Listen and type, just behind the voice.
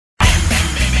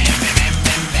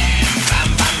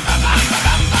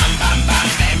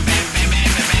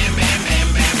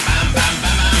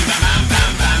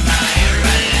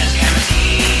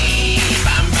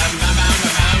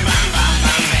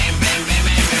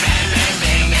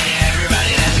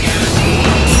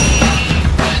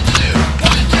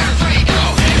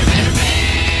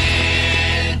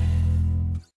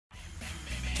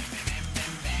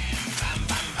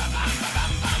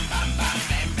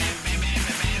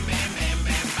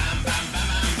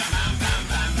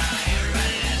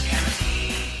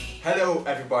Hello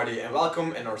everybody and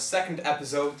welcome in our second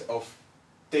episode of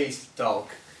Tastetalk.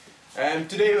 And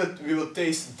today we will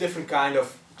taste different kind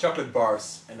of chocolate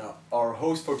bars, and our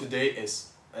host for today is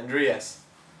Andreas.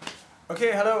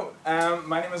 Okay, hello.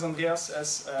 My name is Andreas.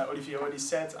 As Olivier already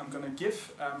said, I'm gonna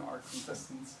give our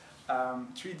contestants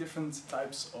 3 different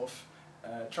types of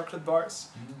chocolate bars,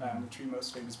 the 3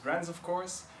 most famous brands, of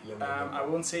course. I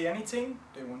won't say anything.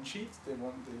 They won't cheat. They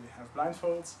have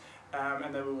blindfolds,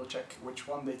 and then we will check which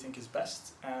one they think is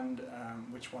best and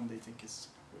which one they think is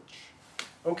which.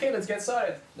 Okay, let's get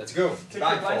started. Let's go. Take your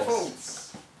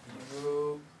blindfolds.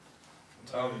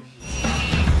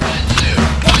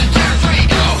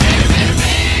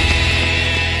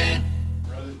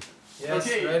 Yes,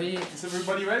 okay, ready? Is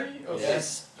everybody ready? Okay.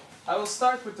 Yes. I will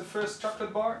start with the first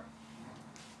chocolate bar.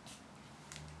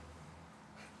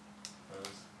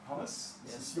 Hannes,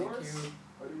 this Yes, is thank yours. you.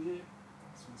 Olivier,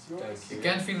 this one's yours. Thank You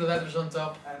can't feel the letters on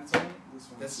top. Anton, this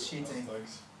one's That's yours. cheating.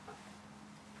 Thanks.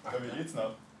 Can we eat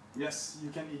now? Yes, you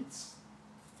can eat.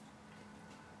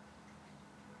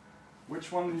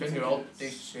 Which one do I you think think they all it is?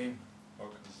 taste the same.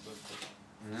 Okay, this is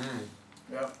difficult.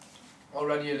 Yeah.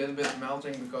 Already a little bit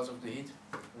melting because of the heat.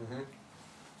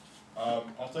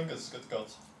 I think it's Kit Kat.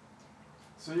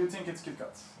 So you think it's Kit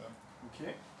Kat? Yeah.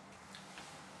 Okay.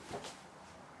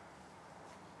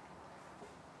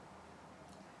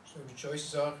 So the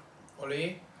choices are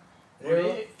Olé,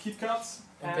 Olé, Kit Kat,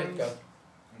 and Kit Kat.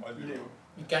 Might be Leo.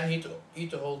 You can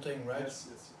eat the whole thing, right? Yes,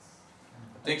 yes, yes.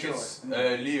 I think Enjoy. it's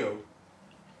Leo.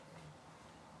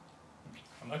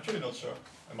 I'm actually not sure.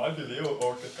 It might be Leo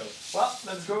or Kit Kat. Well,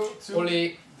 let's go to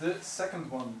Olé. the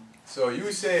second one. So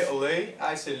you say Olé,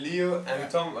 I say Leo, and Yeah.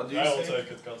 Tom, what do you I'll say? take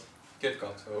Kit Kat. Kit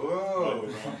Kat. No, Oh.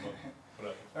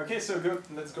 whatever. Okay, so good.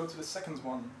 Let's go to the second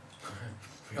one.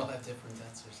 We all have different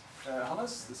answers.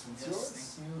 Hannes, this one's Yes, yours.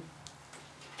 thank you.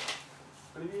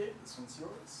 Olivier, this one's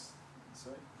yours.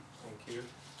 Sorry. Thank you.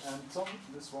 And Tom,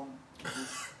 this one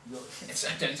is yours. It's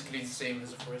identically the same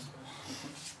as the first one.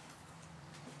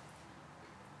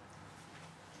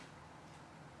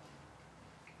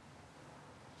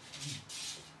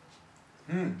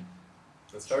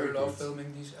 That's Sure, very love good.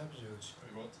 filming these episodes.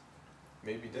 Wait, what?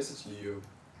 Maybe this is Leo.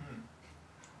 Hmm.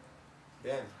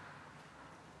 Yeah.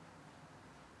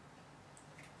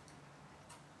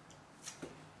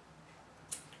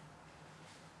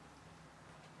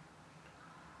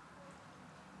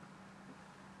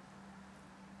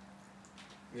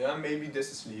 Yeah, maybe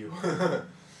this is Leo.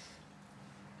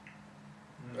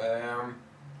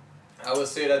 I will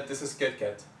say that this is Kit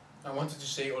Kat. I wanted to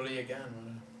say Olé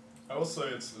again. I will say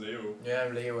it's Leo. Yeah,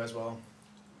 Leo as well.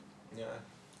 Yeah.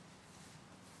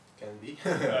 Can be.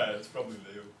 Yeah, it's probably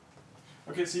Leo.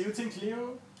 Okay, so you think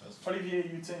Leo, Yes. Olivier,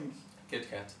 you think Kit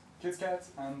Kat. Kit Kat,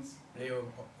 and Leo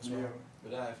as well. Leo.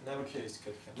 But I've never Okay. tasted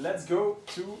Kit Kat. Let's go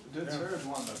to the Yeah. third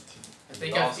one. I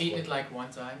think Last I've eaten one. it like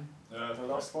one time. Yeah, The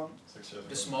last one. 6 years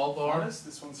The ago. small bar. Hannes,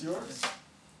 this one's yours.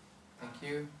 Thank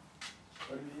you.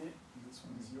 Olivier, this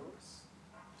one is yours.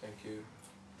 Thank you.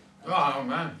 Oh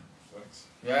man. Thanks.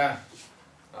 Yeah.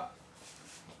 Ah.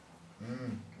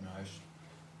 Nice.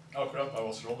 Oh crap, I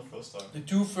was wrong the first time. The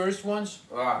 2 first ones.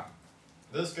 Ah.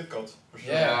 This is Kit Kat, for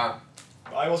sure. Yeah.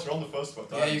 I was wrong the first time.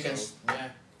 Yeah, you can. so- Yeah.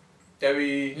 Can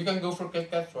we? You can go for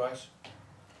Kit Kat twice.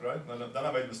 Right? Then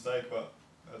I made a mistake, but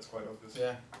that's quite obvious.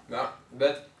 Yeah. No,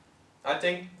 but I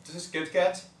think this is Kit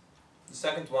Kat. The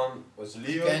second one was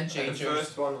Leo, can and the change yours.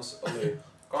 first one was Olé.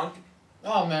 Can't?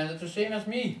 Oh man, that's the same as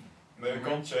me. No, you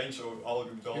can't change or all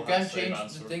you don't You have can the same change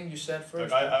answer. the thing you said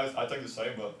first. Like, I think the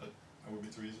same, but it would be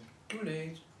too easy. Too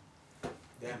late.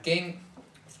 Yeah. The king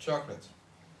of chocolate.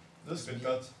 This is Kit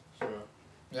Kat, sure.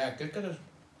 Yeah, Kit Kat is.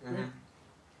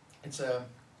 It's a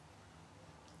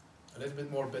little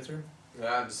bit more bitter.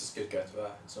 Yeah, this is Kit Kat.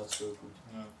 It's not so good.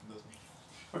 Yeah, it doesn't.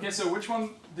 Okay, so which one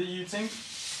do you think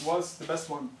was the best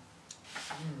one?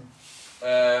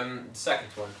 The second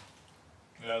one.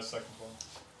 Yeah, the second one.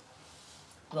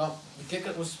 Well, the Kit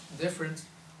Kat was different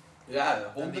Yeah, a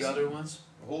whole than the dis- other ones.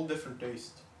 a whole different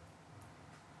taste.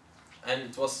 And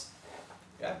it was,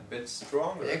 yeah, a bit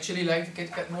stronger. I actually like the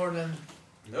Kit Kat more than.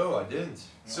 No, I didn't.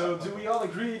 So do we all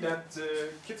agree that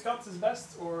Kit Kat is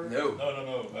best, or? No,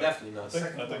 No. definitely I not.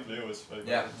 think Leo is very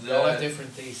Yeah, good. They all have the,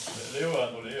 different tastes. Leo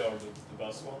and Olé are the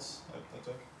best ones, I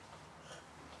think.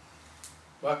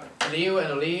 But Leo and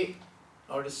Olé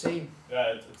are the same.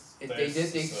 Yeah, If they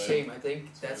did taste the same, I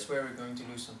think that's where we're going to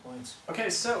lose some points. Okay,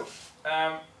 so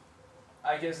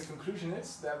I guess the conclusion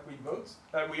is that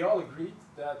we all agreed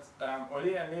that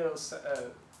Olé and Leo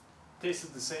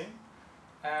tasted the same,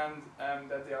 and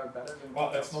that they are better than. Well,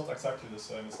 Kit it's Kat. not exactly the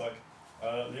same. It's like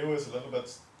Leo is a little bit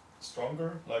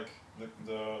stronger, like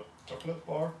the chocolate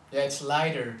bar. Yeah, it's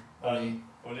lighter. And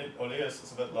Olé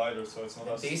is a bit lighter, so it's not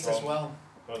It as tastes strong. as well.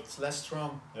 But It's less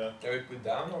strong. yeah. Can we put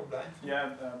down or blind? Yeah,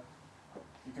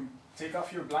 you can take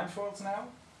off your blindfolds now.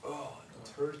 Oh, it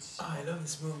hurts. Oh, I love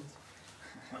this moment.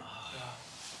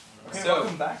 Okay, So-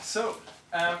 welcome back. So,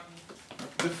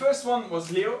 the first one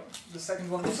was Leo, the second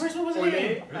one The was first one was Olé,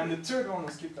 Leo. and the third one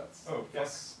was KitKat. Oh, fuck.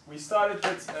 Yes, we started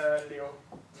with Leo.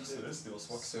 Just it is the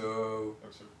swak. So, Oh,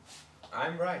 sorry.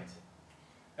 I'm right.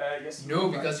 Yes. No,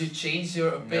 because you changed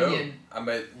your opinion. No,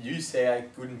 but you say I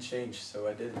couldn't change, so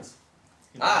I didn't.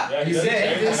 Yeah, You did say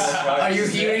change, this? that's right. Are you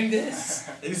hearing this?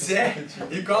 You say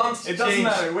you can't It doesn't change.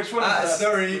 matter which one is best.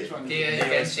 Sorry. Which one is Okay, best.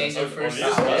 you can change your first. Olé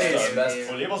is Olé best. is best.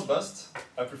 Olé was best.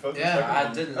 I prefer the Yeah, second I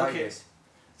one. didn't like Okay. this.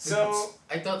 So,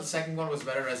 I thought the second one was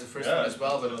better as the first Yeah, one as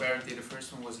well, but yeah. apparently the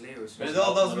first one was Leo's. But it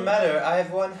all doesn't matter, I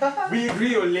have one. we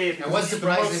agree Olé. And what's the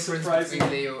because price most difference surprising.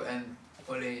 between Leo and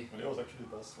Olé? Olé was actually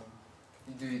the best one.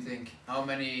 Do you think? How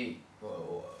many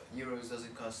euros does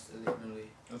it cost originally?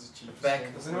 That's a cheap.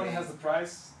 Back. Does anyone has the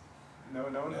price? No,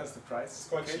 no one has the price. It's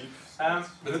quite Okay. cheap.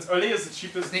 But Olé is the I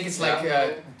cheapest. think it's Yeah.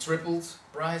 like tripled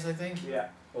price, I think. Yeah,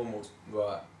 Almost.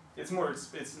 But it's more.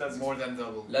 It's less. More than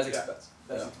double. less Yeah. expensive.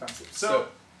 Less Yeah. expensive. So, So,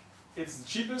 it's the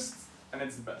cheapest and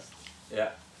it's the best.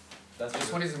 yeah. That's This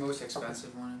good. one is the most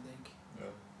expensive one, I think. Yeah.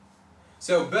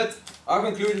 So, but our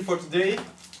conclusion for today: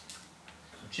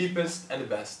 cheapest and the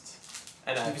best.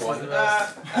 And I have Cheapest one. and the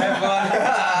best. I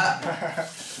have one.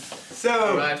 So,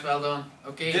 Alright, well done.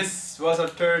 Okay, this was our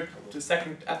third to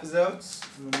second episodes.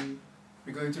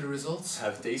 we're going to the results.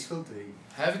 Have a tasteful day.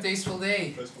 Have a tasteful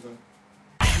day. Thanks for them.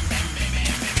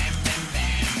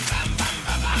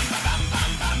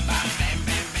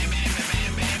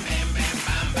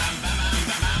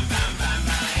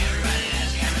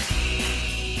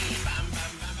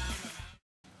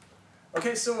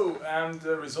 Okay, so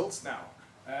the results now.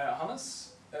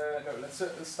 Hannes, no, let's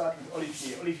start with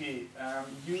Olivier. Olivier,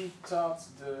 you thought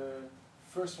the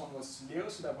first one was Leo,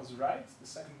 so that was right. The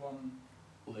second one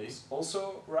was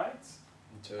also right.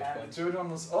 And the third one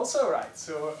was also right.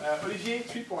 So Olivier,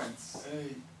 3 points.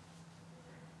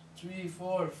 3,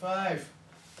 4, 5.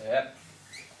 Yep.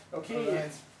 Okay,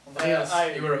 Alright. Andreas,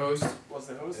 I- you were host. was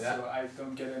the host, Yeah. so I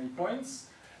don't get any points.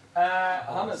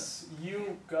 Hannes,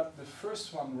 you got the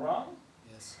first one wrong.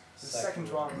 Yes. The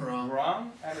second one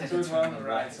Wrong. and the And third the third one one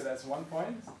right, right. so that's 1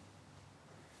 point.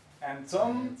 And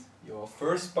Tom, Your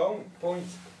first point.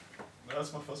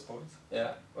 That's my first point.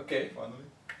 Yeah. Okay. Finally.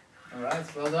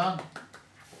 Alright, well done.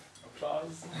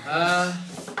 applause.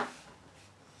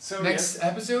 So Next yes,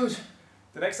 episode.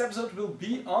 the next episode will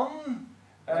be on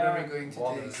What are we going to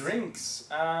water. taste? drinks.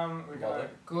 We're gonna Water.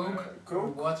 Coke,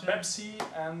 Coke, water, Pepsi,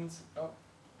 and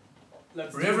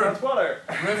let's do River. that water.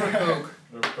 River Coke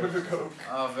River Coke.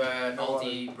 of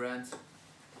Aldi brand.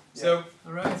 So,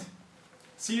 Alright,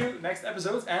 See you next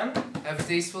episode and have a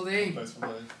tasteful day. Thanks for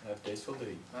that. have a tasteful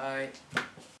day. Bye.